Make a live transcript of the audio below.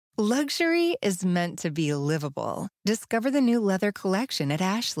Luxury is meant to be livable. Discover the new leather collection at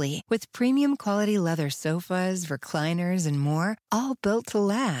Ashley with premium quality leather sofas, recliners, and more, all built to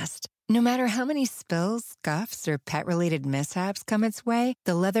last. No matter how many spills, scuffs, or pet-related mishaps come its way,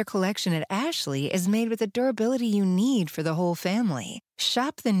 the leather collection at Ashley is made with the durability you need for the whole family.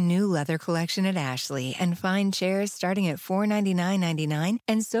 Shop the new leather collection at Ashley and find chairs starting at $499.99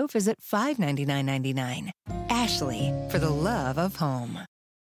 and sofas at $599.99. Ashley, for the love of home.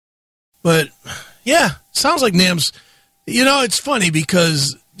 But, yeah, sounds like Nam's, it's funny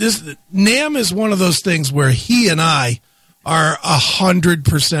because Nam is one of those things where he and I are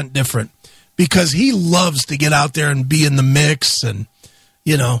 100% different because he loves to get out there and be in the mix and,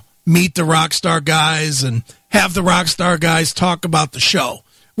 meet the rock star guys and have the rock star guys talk about the show,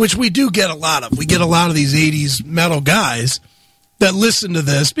 which we do get a lot of. We get a lot of these 80s metal guys that listen to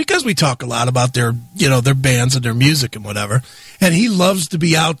this because we talk a lot about their bands and their music and whatever. And he loves to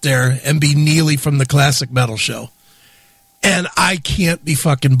be out there and be Neely from the Classic Metal Show. And I can't be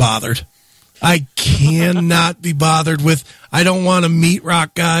fucking bothered. I cannot be bothered with, I don't want to meet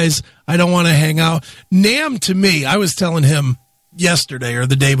rock guys. I don't want to hang out. Nam, to me, I was telling him yesterday or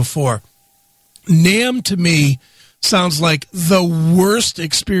the day before, Nam, to me, sounds like the worst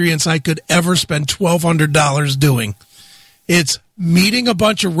experience I could ever spend $1,200 doing. It's meeting a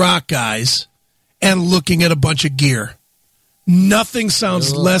bunch of rock guys and looking at a bunch of gear. Nothing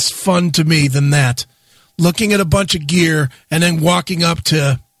sounds less fun to me than that. Looking at a bunch of gear and then walking up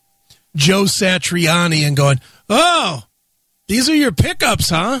to Joe Satriani and going, "Oh, these are your pickups,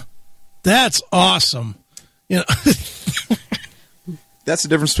 huh? That's awesome." That's the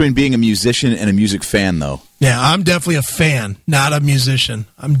difference between being a musician and a music fan, though. Yeah, I'm definitely a fan, not a musician.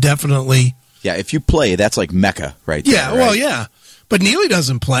 I'm definitely... Yeah, if you play, that's like Mecca right there. Yeah, right? Well, yeah. But Neely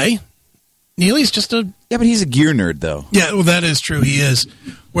doesn't play. Neely's just a... Yeah, but he's a gear nerd, though. Yeah, well, that is true. He is.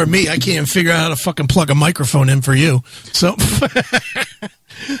 Where me, I can't even figure out how to fucking plug a microphone in for you. So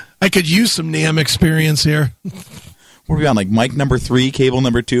I could use some NAMM experience here. What are we on, like mic number 3, cable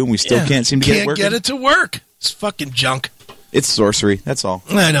number 2, and we still can't seem to get it working? Can't get it to work. It's fucking junk. It's sorcery. That's all.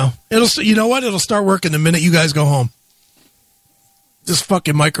 I know. You know what? It'll start working the minute you guys go home. This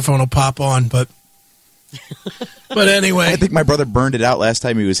fucking microphone will pop on, but anyway. I think my brother burned it out last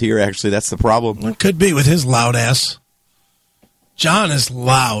time he was here, actually. That's the problem. It could be with his loud ass. John is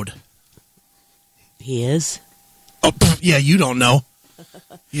loud. He is? Oh, yeah, you don't know.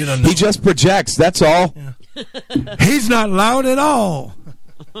 You don't know. He just projects, that's all. Yeah. He's not loud at all.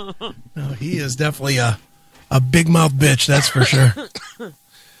 No, he is definitely a big mouth bitch, that's for sure.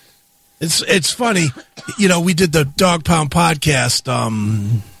 It's funny, we did the Dog Pound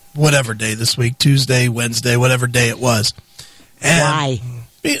podcast, whatever day this week, Tuesday, Wednesday, whatever day it was. And,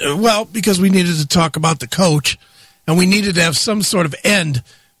 why? Well, because we needed to talk about the coach, and we needed to have some sort of end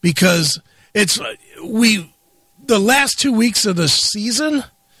because the last 2 weeks of the season,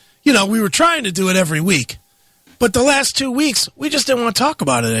 we were trying to do it every week, but the last 2 weeks we just didn't want to talk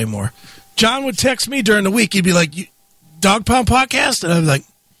about it anymore. John would text me during the week. He'd be like, Dog Pound podcast? And I'd be like,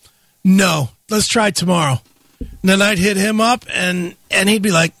 no, let's try tomorrow. And then I'd hit him up, and he'd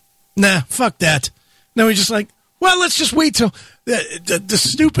be like, nah, fuck that. And then we're just like, well, let's just wait till the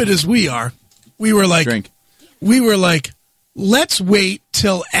stupid as we are. We were like, let's wait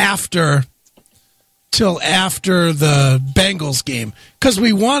till after the Bengals game because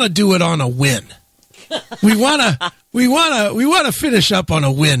we want to do it on a win. We want to finish up on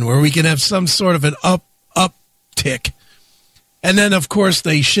a win where we can have some sort of an uptick. And then, of course,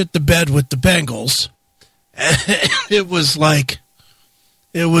 they shit the bed with the Bengals. It was like,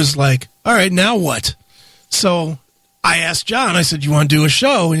 all right, now what? So I asked John, I said, you want to do a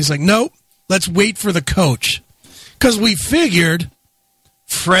show? And he's like, nope, let's wait for the coach. Because we figured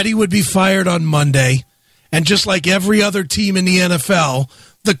Freddie would be fired on Monday. And just like every other team in the NFL,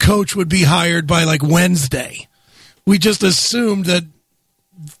 the coach would be hired by like Wednesday. We just assumed that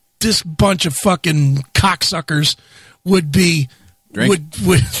this bunch of fucking cocksuckers would do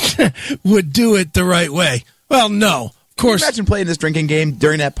it the right way. Well, no, of course. Imagine playing this drinking game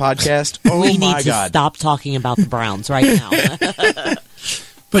during that podcast. Oh we my need God! To stop talking about the Browns right now.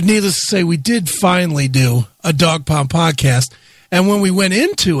 But needless to say, we did finally do a Dog Pound podcast, and when we went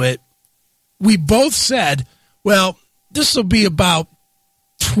into it, we both said, "Well, this will be about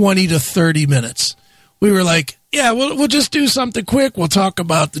 20 to 30 minutes." We were like, "Yeah, we'll just do something quick. We'll talk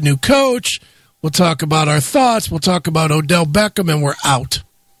about the new coach." We'll talk about our thoughts. We'll talk about Odell Beckham, and we're out.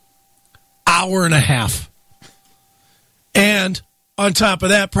 Hour and a half. And on top of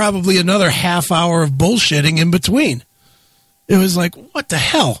that, probably another half hour of bullshitting in between. It was like, what the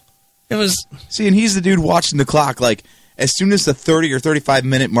hell? It was... See, and he's the dude watching the clock like, as soon as the 30 or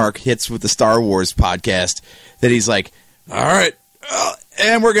 35-minute mark hits with the Star Wars podcast, that he's like, all right,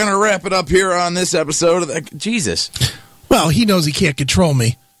 and we're going to wrap it up here on this episode. Jesus. Well, he knows he can't control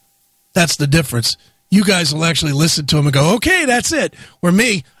me. That's the difference. You guys will actually listen to him and go, okay, that's it. Where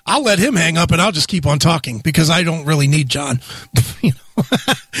me, I'll let him hang up and I'll just keep on talking because I don't really need John.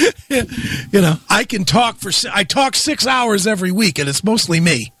 I can talk I talk 6 hours every week and it's mostly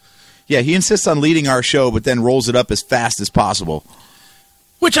me. Yeah, he insists on leading our show, but then rolls it up as fast as possible.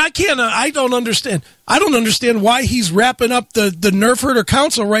 Which I don't understand. I don't understand why he's wrapping up the Nerf Herder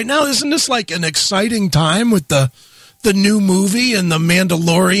Council right now. Isn't this like an exciting time with the new movie and the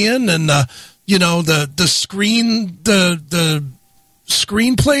Mandalorian and the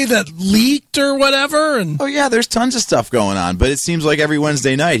screenplay that leaked or whatever? And oh yeah, there's tons of stuff going on, but it seems like every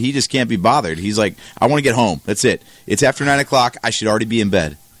Wednesday night he just can't be bothered. He's like, I want to get home. That's it. It's after 9 o'clock. I should already be in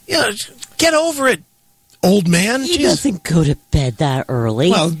bed. Yeah, get over it, old man. He doesn't go to bed that early.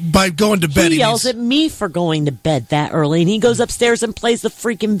 Well, by going to bed, he yells at me for going to bed that early, and he goes upstairs and plays the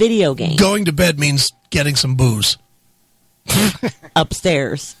freaking video game. Going to bed means getting some booze.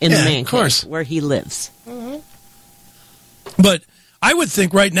 Upstairs in the man of course, cave where he lives. But I would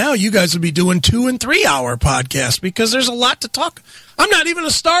think right now you guys would be doing 2 and 3 hour podcasts because there's a lot to talk. I'm not even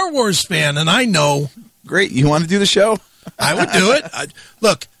a Star Wars fan, and I know. Great, you want to do the show? I would do it.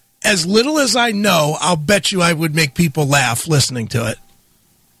 Look, as little as I know, I'll bet you I would make people laugh listening to it.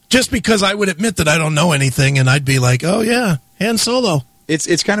 Just because I would admit that I don't know anything, and I'd be like, oh yeah, Han Solo.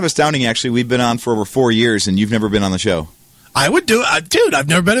 It's kind of astounding, actually. We've been on for over 4 years, and you've never been on the show. I would do it. Dude, I've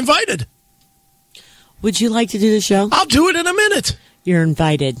never been invited. Would you like to do the show? I'll do it in a minute. You're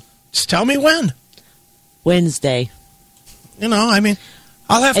invited. Just tell me when. Wednesday.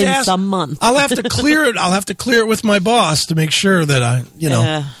 I'll have to ask. Some month. I'll have to clear it. I'll have to clear it with my boss to make sure that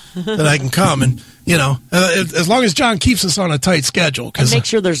that I can come. And, as long as John keeps us on a tight schedule. And make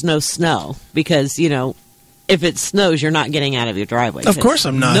sure there's no snow because, if it snows, you're not getting out of your driveway. Of course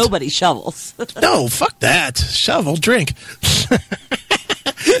I'm not. Nobody shovels. No, fuck that. Shovel, drink.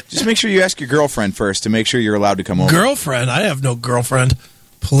 Just make sure you ask your girlfriend first to make sure you're allowed to come over. Girlfriend? I have no girlfriend.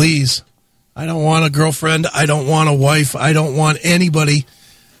 Please. I don't want a girlfriend. I don't want a wife. I don't want anybody.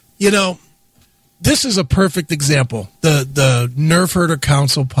 This is a perfect example. The Nerf Herder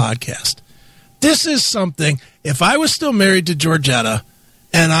Council podcast. This is something, if I was still married to Georgetta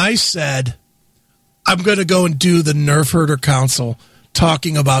and I said, I'm going to go and do the Nerf Herder Council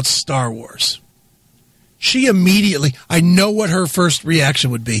talking about Star Wars. She immediately, I know what her first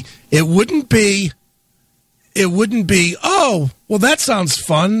reaction would be. It wouldn't be, oh, well, that sounds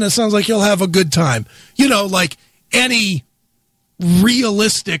fun. That sounds like you'll have a good time. Like any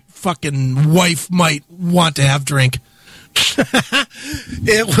realistic fucking wife might want to have drink.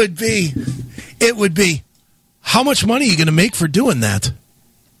 It would be, how much money are you going to make for doing that?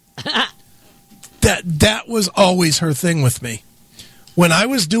 That was always her thing with me. When I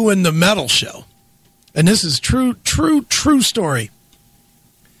was doing the metal show, and this is true story,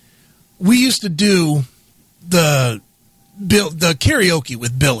 we used to do the karaoke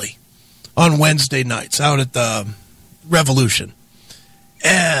with Billy on Wednesday nights out at the Revolution.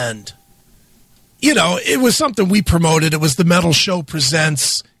 And, it was something we promoted. It was the Metal Show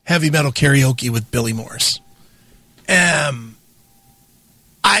Presents Heavy Metal Karaoke with Billy Morris. I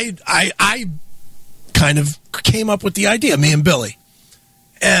kind of came up with the idea, me and Billy.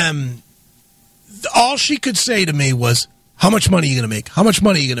 And all she could say to me was, how much money are you going to make? How much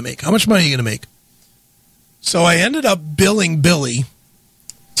money are you going to make? How much money are you going to make? So I ended up billing Billy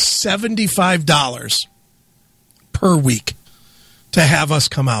 $75 per week to have us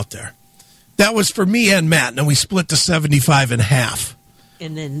come out there. That was for me and Matt, and we split the 75 in half.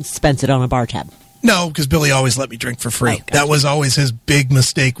 And then spent it on a bar tab. No, because Billy always let me drink for free. Oh, gotcha. That was always his big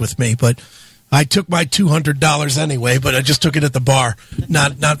mistake with me, but I took my $200 anyway, but I just took it at the bar,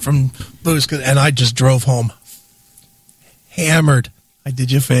 not from booze, and I just drove home hammered. I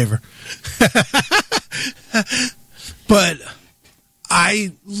did you a favor. But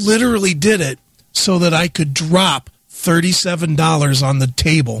I literally did it so that I could drop $37 on the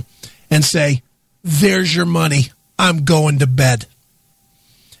table and say, there's your money. I'm going to bed.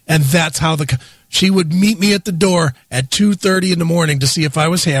 And that's how she would meet me at the door at 2:30 in the morning to see if I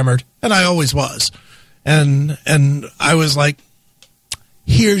was hammered, and I always was. And I was like,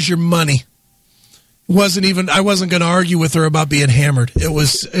 here's your money. I wasn't going to argue with her about being hammered. It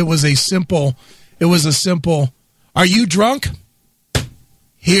was a simple, are you drunk?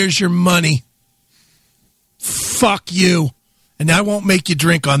 Here's your money. Fuck you. And I won't make you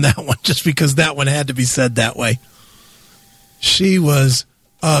drink on that one just because that one had to be said that way. She was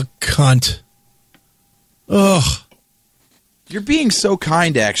a cunt. Ugh. You're being so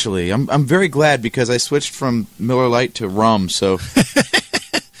kind, actually. I'm very glad because I switched from Miller Lite to rum, so...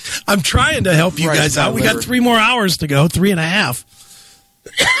 I'm trying to help you guys out. We got 3 more hours to go,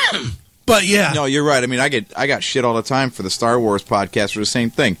 3.5. But yeah. No, you're right. I mean, I got shit all the time for the Star Wars podcast for the same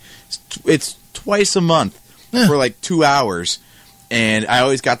thing. It's twice a month for like 2 hours, and I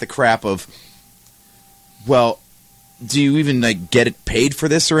always got the crap of, well, do you even like get it paid for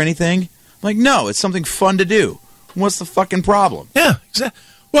this or anything? I'm like, no, it's something fun to do. What's the fucking problem? Yeah, exactly.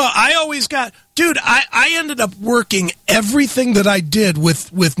 Well, I always got... Dude, I ended up working everything that I did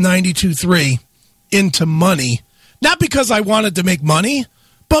with 92.3 into money. Not because I wanted to make money,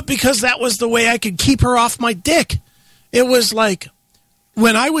 but because that was the way I could keep her off my dick. It was like,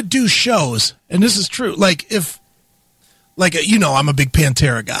 when I would do shows, and this is true, like if... Like, you know, I'm a big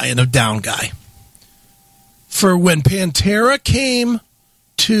Pantera guy and a Down guy. For when Pantera came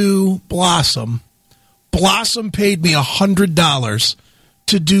to Blossom, Blossom paid me $100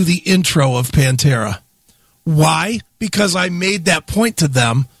 to do the intro of Pantera. Why? Because I made that point to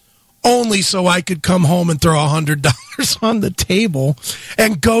them only so I could come home and throw $100 on the table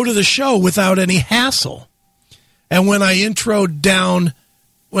and go to the show without any hassle. And when I introed down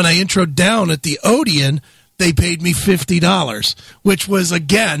at the Odeon, they paid me $50, which was,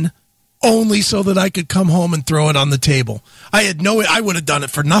 again, only so that I could come home and throw it on the table. I would have done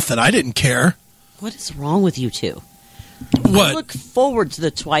it for nothing. I didn't care. What is wrong with you two? What? I look forward to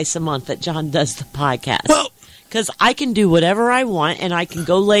the twice a month that John does the podcast. Well, because I can do whatever I want, and I can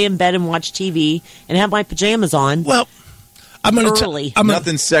go lay in bed and watch TV and have my pajamas on. Well, I'm going to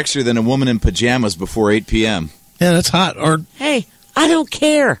nothing sexier than a woman in pajamas before 8 p.m. Yeah, that's hot. Or hey, I don't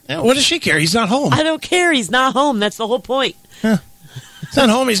care. Yeah, what does she care? He's not home. I don't care. He's not home. That's the whole point. Yeah. He's not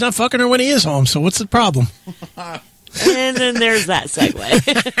home. He's not fucking her when he is home. So what's the problem? And then there's that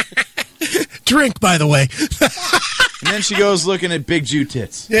segue. Drink, by the way. And then she goes looking at big Jew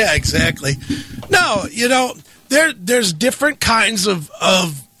tits. Yeah, exactly. No, you know, there's different kinds of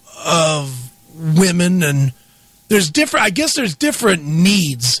women, and there's different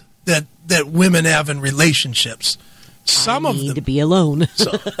needs that women have in relationships. Some of them need to be alone.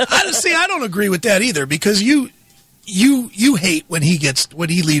 So, I don't agree with that either, because you hate when he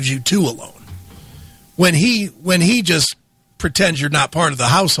leaves you too alone. When he just pretends you're not part of the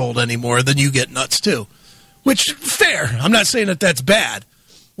household anymore, then you get nuts too. Which, fair. I'm not saying that that's bad.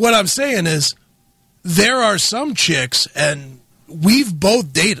 What I'm saying is there are some chicks, and we've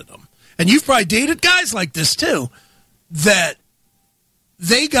both dated them, and you've probably dated guys like this too, that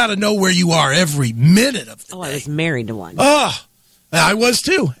they got to know where you are every minute of the day. I was married to one. Oh, I was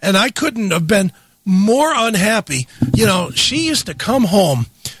too, and I couldn't have been more unhappy. You know, she used to come home.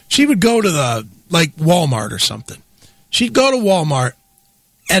 She would go to Walmart or something. She'd go to Walmart,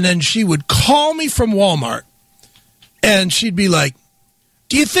 and then she would call me from Walmart, and she'd be like,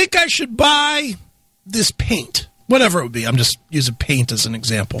 do you think I should buy this paint? Whatever it would be. I'm just using paint as an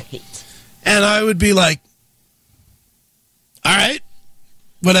example. Paint. And I would be like, all right,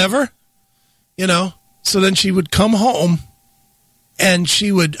 whatever. You know, so then she would come home, and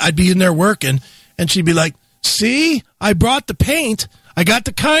I'd be in there working, and she'd be like, see, I brought the paint. I got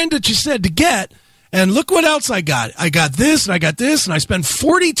the kind that you said to get. And look what else I got. I got this, and I got this, and I spent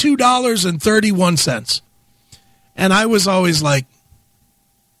 $42.31. And I was always like,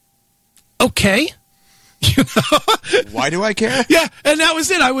 okay. You know? Why do I care? Yeah, and that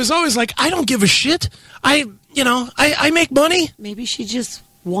was it. I was always like, I don't give a shit. I make money. Maybe she just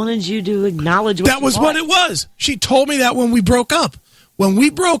wanted you to acknowledge that was what it was. She told me that when we broke up. When we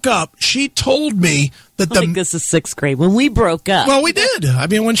broke up, she told me that this is 6th grade. When we broke up. Well, we did. I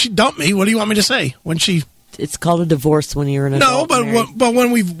mean, when she dumped me, what do you want me to say? It's called a divorce when you're an adult. No, but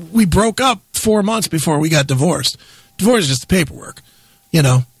when we broke up 4 months before we got divorced. Divorce is just the paperwork, you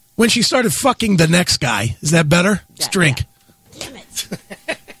know. When she started fucking the next guy, is that better? Let's drink. Yeah. Damn it.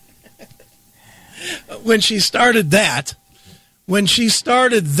 When she started that,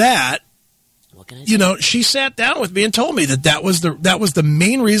 you know, she sat down with me and told me that was the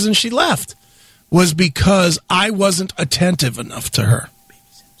main reason she left, was because I wasn't attentive enough to her.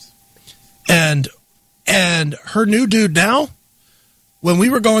 And her new dude now, when we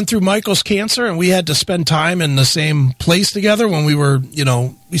were going through Michael's cancer and we had to spend time in the same place together, when we were, you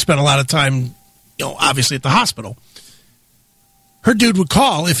know, we spent a lot of time, you know, obviously at the hospital. Her dude would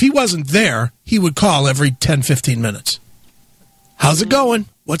call. If he wasn't there, he would call every 10, 15 minutes. How's it going?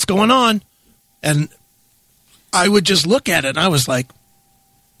 What's going on? And I would just look at it, and I was like,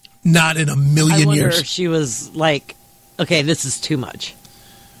 not in a million years. If she was like, okay, this is too much.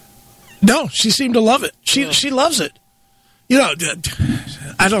 No, she seemed to love it. She loves it. You know,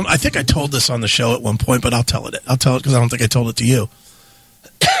 I think I told this on the show at one point, but I'll tell it because I don't think I told it to you.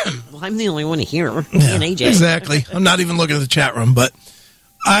 Well, I'm the only one here. Me Yeah, and AJ. exactly. I'm not even looking at the chat room, but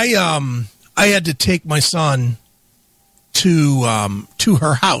I had to take my son to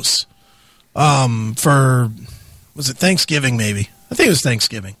her house for, was it Thanksgiving maybe? I think it was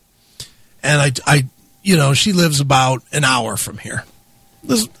Thanksgiving. And I she lives about an hour from here.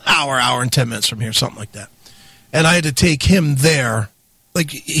 This hour and 10 minutes from here, something like that. And I had to take him there.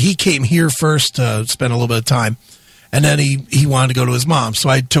 Like, he came here first to spend a little bit of time, and then he wanted to go to his mom's, so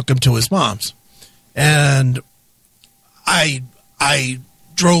I took him to his mom's. And I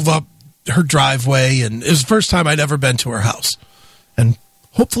drove up her driveway, and it was the first time I'd ever been to her house. And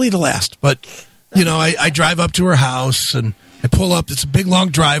hopefully the last. But, I drive up to her house, and I pull up. It's a big, long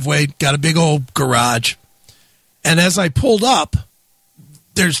driveway, got a big old garage. And as I pulled up,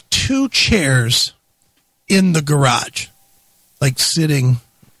 there's 2 chairs in the garage, like sitting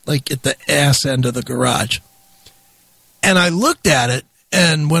like at the ass end of the garage. And I looked at it,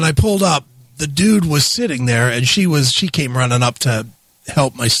 and when I pulled up, the dude was sitting there, and she came running up to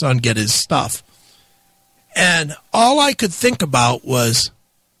help my son get his stuff. And all I could think about was,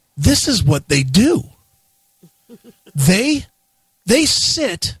 this is what they do. They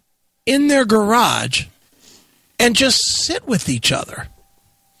sit in their garage and just sit with each other.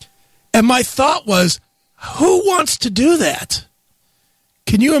 And my thought was, who wants to do that?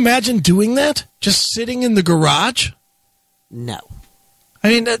 Can you imagine doing that? Just sitting in the garage? No. I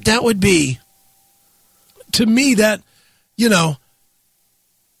mean, that would be, to me, that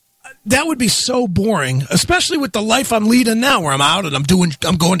would be so boring, especially with the life I'm leading now, where I'm out and I'm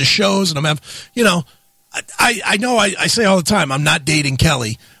going to shows, and I know I say all the time, I'm not dating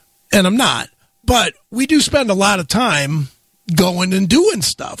Kelly, and I'm not, but we do spend a lot of time going and doing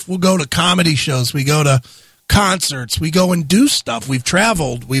stuff. We'll go to comedy shows, we go to concerts, we go and do stuff. We've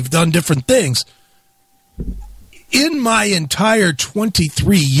traveled, we've done different things. In my entire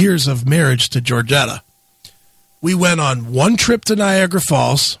 23 years of marriage to Georgetta, we went on 1 trip to Niagara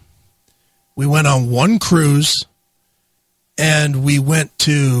Falls, we went on 1 cruise, and we went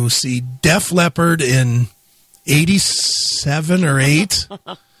to see Def Leppard in 87 or 8,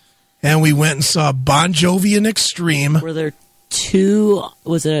 and we went and saw Bon Jovi in Extreme. Were there 2?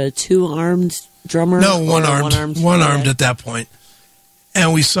 Was it a 2-armed drummer? No, one-armed. One-armed at that point.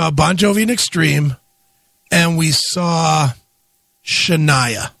 And we saw Bon Jovi in Extreme, and we saw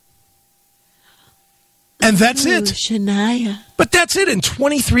Shania. And that's it. Shania. But that's it in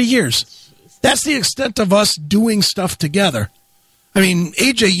 23 years. That's the extent of us doing stuff together. I mean,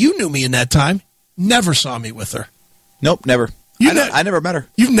 AJ, you knew me in that time. Never saw me with her. Nope, never. I never met her.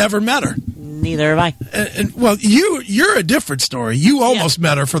 You've never met her. Neither have I. And well, you're a different story. You almost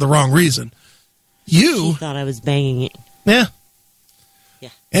met her for the wrong reason. She thought I was banging it. Yeah. Yeah.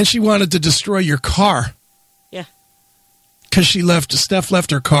 And she wanted to destroy your car. Yeah. Because Steph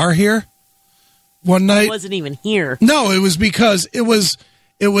left her car here one night. It wasn't even here. No, it was because it was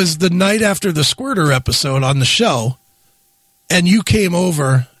the night after the Squirter episode on the show, and you came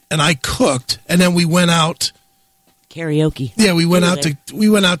over and I cooked, and then we went out karaoke. Yeah, we went out to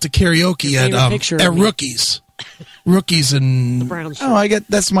karaoke at Rookies and the Brown Show. Oh,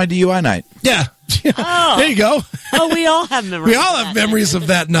 that's my DUI night. Yeah. Oh. There you go. Oh, we all have memories. We all have memories of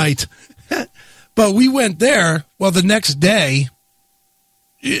that night. But we went there. Well, the next day,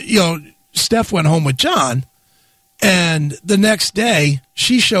 Steph went home with John, and the next day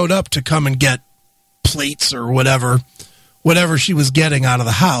she showed up to come and get plates or whatever she was getting out of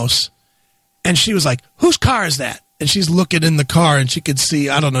the house. And she was like, whose car is that? And she's looking in the car, and she could see,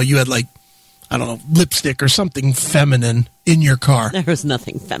 you had lipstick or something feminine in your car. There was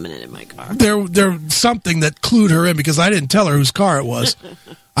nothing feminine in my car. There something that clued her in, because I didn't tell her whose car it was.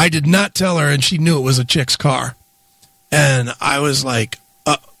 I did not tell her, and she knew it was a chick's car. And I was like,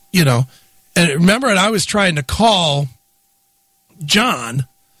 and remember, and I was trying to call John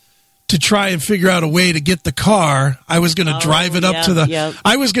to try and figure out a way to get the car. I was going to drive it up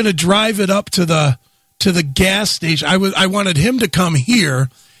I was going to drive it up to the gas station. I wanted him to come here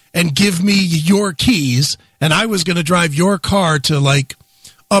and give me your keys, and I was going to drive your car to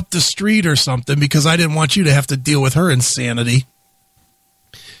up the street or something, because I didn't want you to have to deal with her insanity.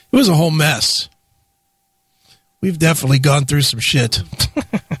 It was a whole mess. We've definitely gone through some shit.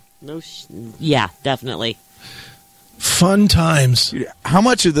 Yeah, definitely. Fun times. Dude, how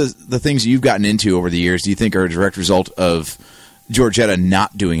much of the things you've gotten into over the years do you think are a direct result of Georgetta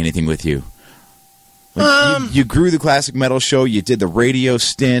not doing anything with you? You grew the classic metal show. You did the radio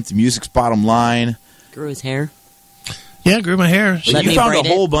stint. Music's Bottom Line. Grew his hair. Yeah, grew my hair. You found a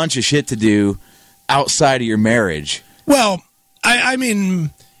whole bunch of shit to do outside of your marriage. Well, I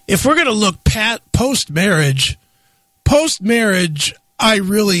mean, if we're going to look post-marriage, I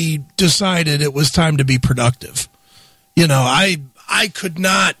really decided it was time to be productive. You know, I could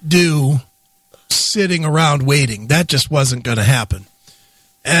not do sitting around waiting. That just wasn't going to happen.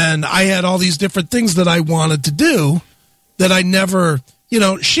 And I had all these different things that I wanted to do that I never, you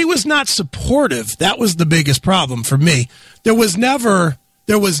know, she was not supportive. That was the biggest problem for me. There was never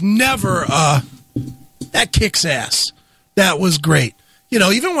that kicks ass. That was great. You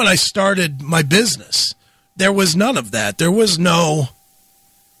know, even when I started my business, there was none of that. There was no,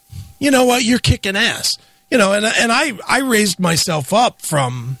 you know what, you're kicking ass. You know, and I raised myself up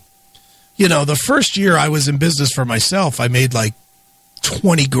from, you know, the first year I was in business for myself, I made like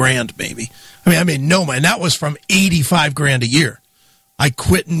 20 grand maybe. I mean, I made no money. And that was from 85 grand a year. I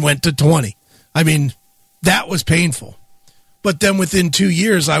quit and went to 20. I mean, that was painful. But then within 2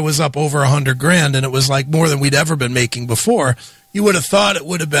 years, I was up over 100 grand, and it was like more than we'd ever been making before. You would have thought it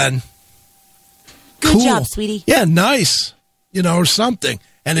would have been Good cool. job, sweetie. Yeah, nice, you know, or something.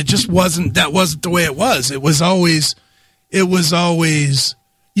 And it just wasn't, that wasn't the way it was. It was always,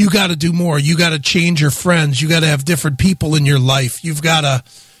 you got to do more. You got to change your friends. You got to have different people in your life. You got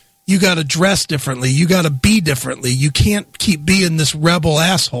to dress differently. You got to be differently. You can't keep being this rebel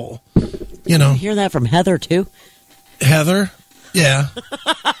asshole, you know. You hear that from Heather, too? Heather? Yeah.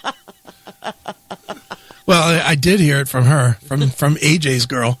 Well, I did hear it from her, from AJ's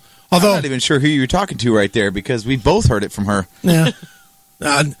girl. Although I'm not even sure who you were talking to right there because we both heard it from her. Yeah.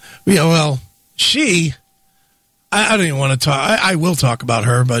 Well, she, I don't even want to talk. I will talk about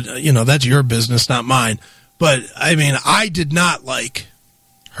her, but, you know, that's your business, not mine. But, I mean, I did not like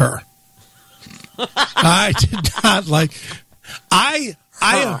her. I did not like. I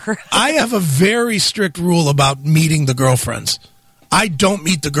have a very strict rule about meeting the girlfriends. I don't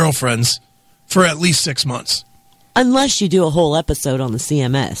meet the girlfriends for at least 6 months. Unless you do a whole episode on the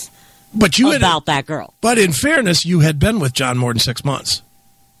CMS But you about that girl. But in fairness, you had been with John more than 6 months.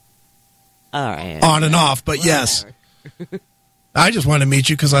 All right. On and off, but yes. I just wanted to meet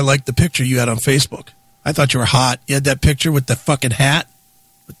you because I liked the picture you had on Facebook. I thought you were hot. You had that picture with the fucking hat.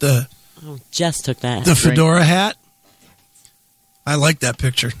 With the Jess took that. The fedora hat. I like that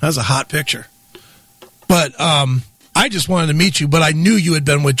picture. That was a hot picture. But I just wanted to meet you, but I knew you had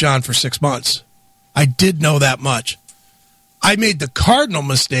been with John for 6 months. I did know that much. I made the cardinal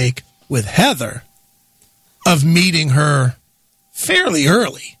mistake with Heather of meeting her fairly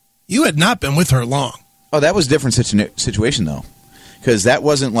early. You had not been with her long. Oh, that was a different situation, though. Because that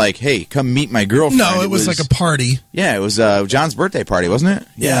wasn't like, hey, come meet my girlfriend. No, it was like a party. Yeah, it was John's birthday party, wasn't it?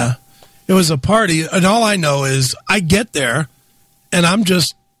 Yeah. It was a party, and all I know is I get there, and I'm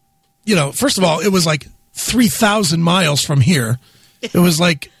just, you know, first of all, it was like 3,000 miles from here. It was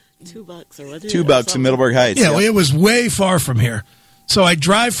like $2 or what? $2 in Middleburg Heights. Yeah, it was way far from here. So I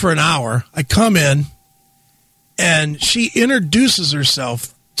drive for an hour. I come in, and she introduces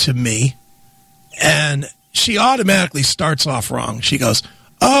herself to me, and she automatically starts off wrong. She goes,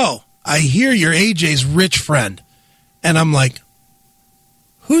 "Oh, I hear you're AJ's rich friend." And I'm like,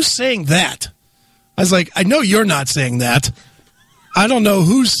 "Who's saying that?" I was like, "I know you're not saying that. I don't know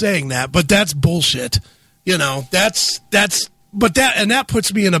who's saying that, but that's bullshit." You know, that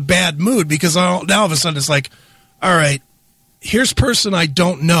puts me in a bad mood because now all of a sudden it's like, all right, here's person I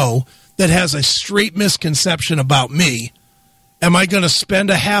don't know that has a straight misconception about me. Am I going to spend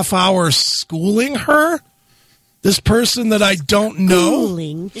a half hour schooling her? This person that I don't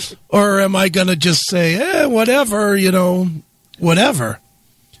know? Or am I going to just say, whatever, you know, whatever?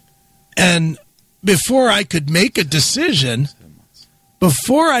 And before I could make a decision,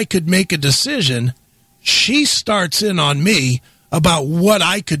 she starts in on me about what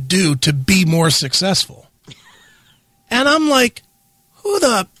I could do to be more successful. And I'm like, who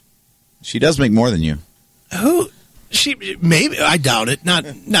the... She does make more than you. Who... She maybe, I doubt it.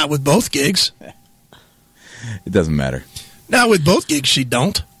 Not with both gigs. It doesn't matter. Not with both gigs, she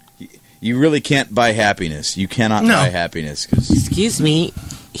don't. You really can't buy happiness. You cannot buy happiness. Excuse me,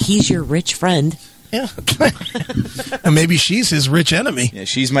 he's your rich friend. Yeah. And maybe she's his rich enemy. Yeah,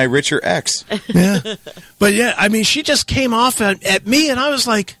 she's my richer ex. Yeah. But yeah, I mean, she just came off at me, and I was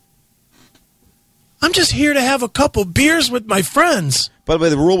like, I'm just here to have a couple beers with my friends. By the way,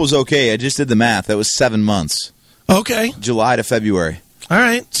 the rule was okay. I just did the math. That was 7 months. Okay. July to February. All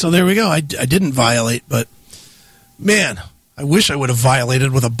right. So there we go. I didn't violate, but man, I wish I would have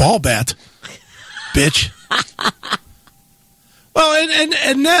violated with a ball bat. Bitch. Well,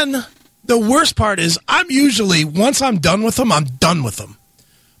 and then the worst part is I'm usually, once I'm done with them, I'm done with them.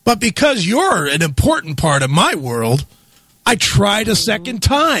 But because you're an important part of my world, I tried a second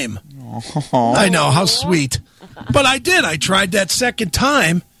time. I know, how sweet. But I did. I tried that second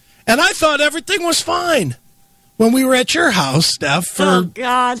time, and I thought everything was fine. When we were at your house, Steph, for,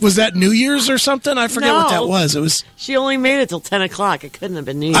 God. Was that New Year's or something? I forget what that was. It was. She only made it till 10 o'clock. It couldn't have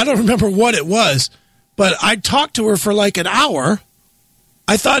been New Year's. I don't remember what it was, but I talked to her for like an hour.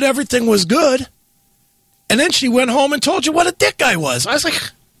 I thought everything was good. And then she went home and told you what a dick I was. I was like...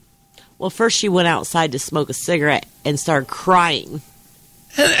 Well, first she went outside to smoke a cigarette and started crying.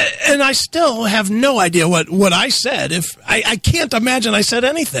 And I still have no idea what I said. If I can't imagine I said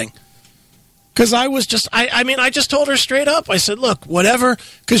anything. Because I was just, I just told her straight up. I said, look, whatever.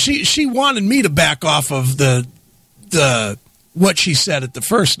 Because she wanted me to back off of the what she said at the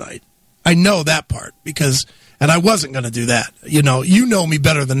first night. I know that part. And I wasn't going to do that. You know me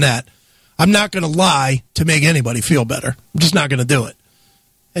better than that. I'm not going to lie to make anybody feel better. I'm just not going to do it.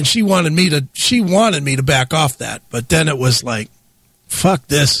 And she wanted me to back off that. But then it was like, fuck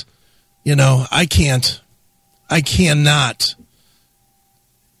this. I can't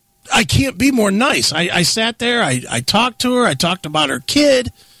be more nice. I sat there. I talked to her. I talked about her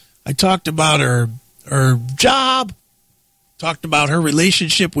kid. I talked about her job. Talked about her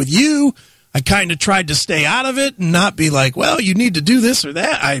relationship with you. I kind of tried to stay out of it and not be like, well, you need to do this or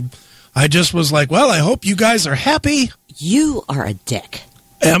that. I just was like, well, I hope you guys are happy. You are a dick.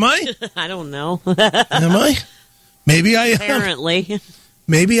 Am I? I don't know. Am I? Maybe I am. Apparently.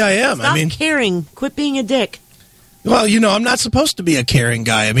 Maybe I am. Stop caring. Quit being a dick. Well, I'm not supposed to be a caring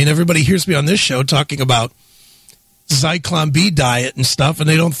guy. I mean, everybody hears me on this show talking about Zyklon B diet and stuff, and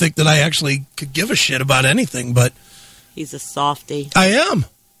they don't think that I actually could give a shit about anything, but... He's a softie. I am.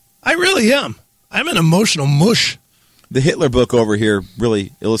 I really am. I'm an emotional mush. The Hitler book over here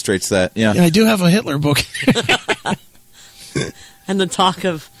really illustrates that, yeah. I do have a Hitler book. And the talk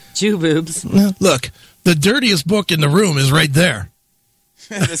of Jew boobs. Look, the dirtiest book in the room is right there.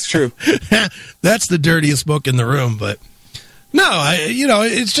 That's true. That's the dirtiest book in the room, but no,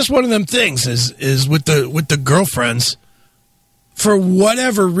 it's just one of them things is with the girlfriends. For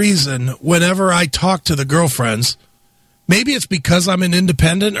whatever reason, whenever I talk to the girlfriends, maybe it's because I'm an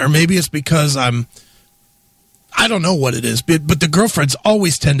independent, or maybe it's because I don't know what it is, but the girlfriends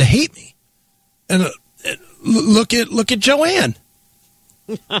always tend to hate me. And look at Joanne.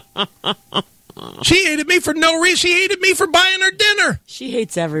 She hated me for no reason. She hated me for buying her dinner. She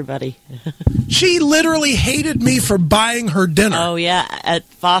hates everybody. She literally hated me for buying her dinner. Oh yeah, at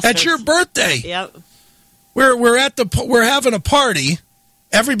Foster's. At your birthday. Yep. We're having a party.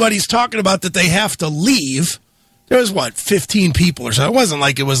 Everybody's talking about that they have to leave. There was 15 people or so. It wasn't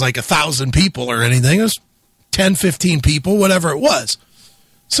like it was like 1,000 people or anything. It was 10, 15 people, whatever it was.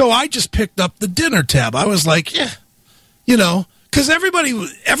 So I just picked up the dinner tab. I was like, yeah, because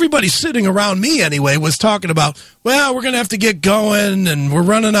everybody sitting around me anyway was talking about, well, we're going to have to get going, and we're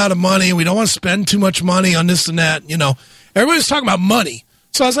running out of money, and we don't want to spend too much money on this and that. Everybody was talking about money.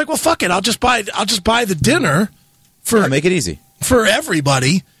 So I was like, well, fuck it. I'll just buy the dinner for make it easy for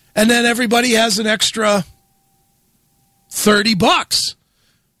everybody, and then everybody has an extra $30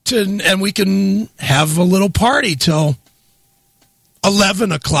 and we can have a little party till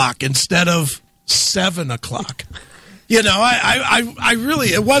 11 o'clock instead of 7 o'clock. I really,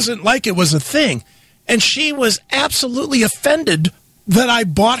 it wasn't like it was a thing. And she was absolutely offended that I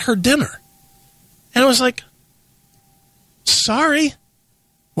bought her dinner. And I was like, sorry,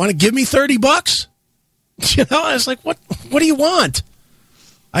 want to give me $30? I was like, what do you want?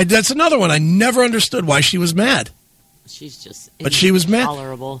 That's another one. I never understood why she was mad. She's just but she was mad.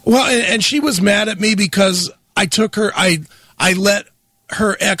 Intolerable. Well, and she was mad at me because I took her, I let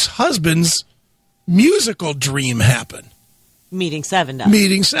her ex-husband's musical dream happen. Meeting Seven Dust.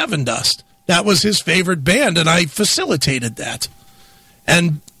 Meeting Seven Dust. That was his favorite band, and I facilitated that.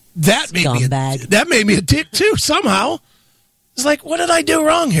 And that made me a dick too, somehow. It's like, what did I do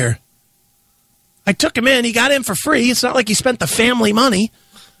wrong here? I took him in. He got in for free. It's not like he spent the family money.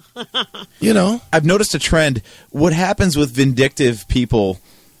 I've noticed a trend. What happens with vindictive people,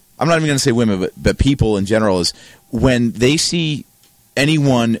 I'm not even going to say women, but people in general, is when they see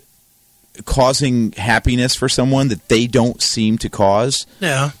anyone causing happiness for someone that they don't seem to cause,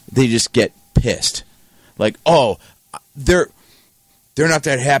 they just get pissed. Like, oh, they're not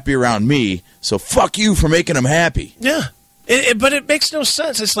that happy around me, so fuck you for making them happy. Yeah, but it makes no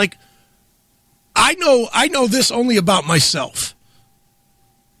sense. It's like, I know this only about myself.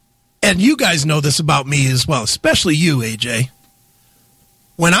 And you guys know this about me as well, especially you, AJ.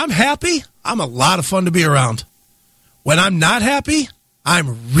 When I'm happy, I'm a lot of fun to be around. When I'm not happy,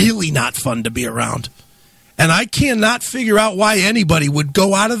 I'm really not fun to be around. And I cannot figure out why anybody would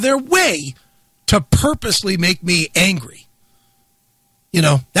go out of their way to purposely make me angry. You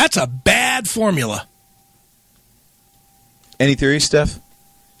know, that's a bad formula. Any theories, Steph?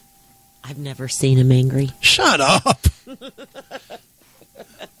 I've never seen him angry. Shut up.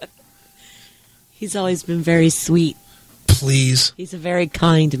 He's always been very sweet. Please. He's a very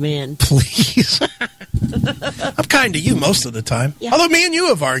kind man. Please. I'm kind to you most of the time. Yeah. Although me and you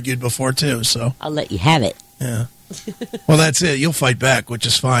have argued before, too, so. I'll let you have it. Yeah. Well, that's it. You'll fight back, which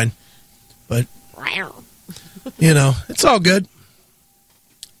is fine. But, you know, it's all good.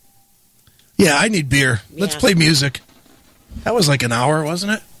 Yeah, I need beer. Let's play music. That was like an hour,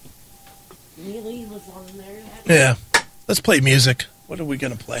 wasn't it? Really? Was on there? Yeah. Let's play music. What are we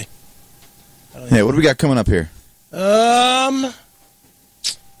going to play? Yeah, what do we got coming up here? I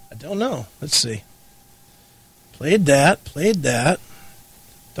don't know. Let's see. Played that.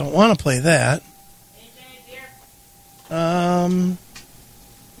 Don't want to play that. Mics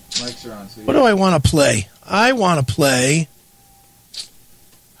are on, so What do I want to play? I want to play.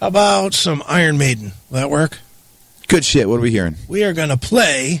 How about some Iron Maiden? Will that work? Good shit. What are we hearing? We are going to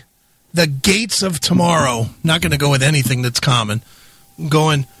play The Gates of Tomorrow. Not going to go with anything that's common.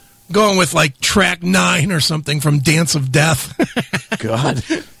 Going with like track 9 or something from Dance of Death. God.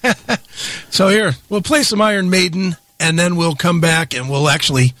 So here, we'll play some Iron Maiden, and then we'll come back and we'll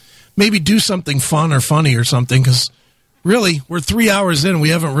actually maybe do something fun or funny or something, because really, we're 3 hours in. We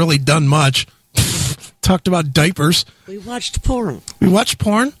haven't really done much. Talked about diapers. We watched porn. We watched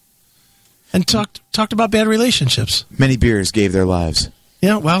porn and talked about bad relationships. Many beers gave their lives.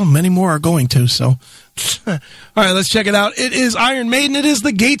 Yeah, well, many more are going to, so. All right, let's check it out. It is Iron Maiden. It is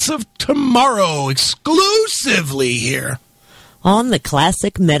The Gates of Tomorrow, exclusively here On the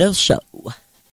Classic Metal Show.